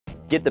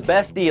Get the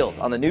best deals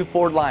on the new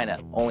Ford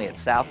lineup, only at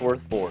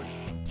Southworth Ford.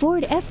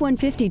 Ford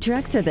F-150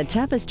 trucks are the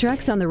toughest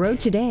trucks on the road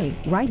today.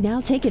 Right now,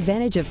 take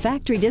advantage of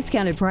factory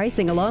discounted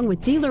pricing along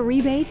with dealer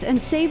rebates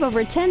and save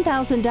over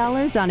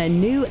 $10,000 on a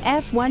new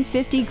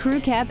F-150 Crew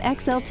Cab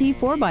XLT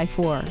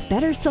 4x4.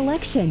 Better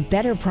selection,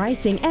 better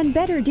pricing, and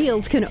better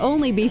deals can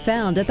only be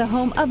found at the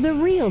home of the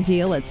real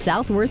deal at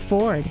Southworth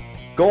Ford.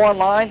 Go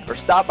online or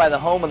stop by the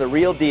home of the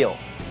real deal,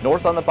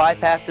 north on the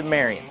bypass in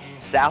Marion.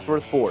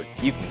 Southworth Ford.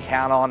 You can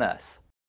count on us.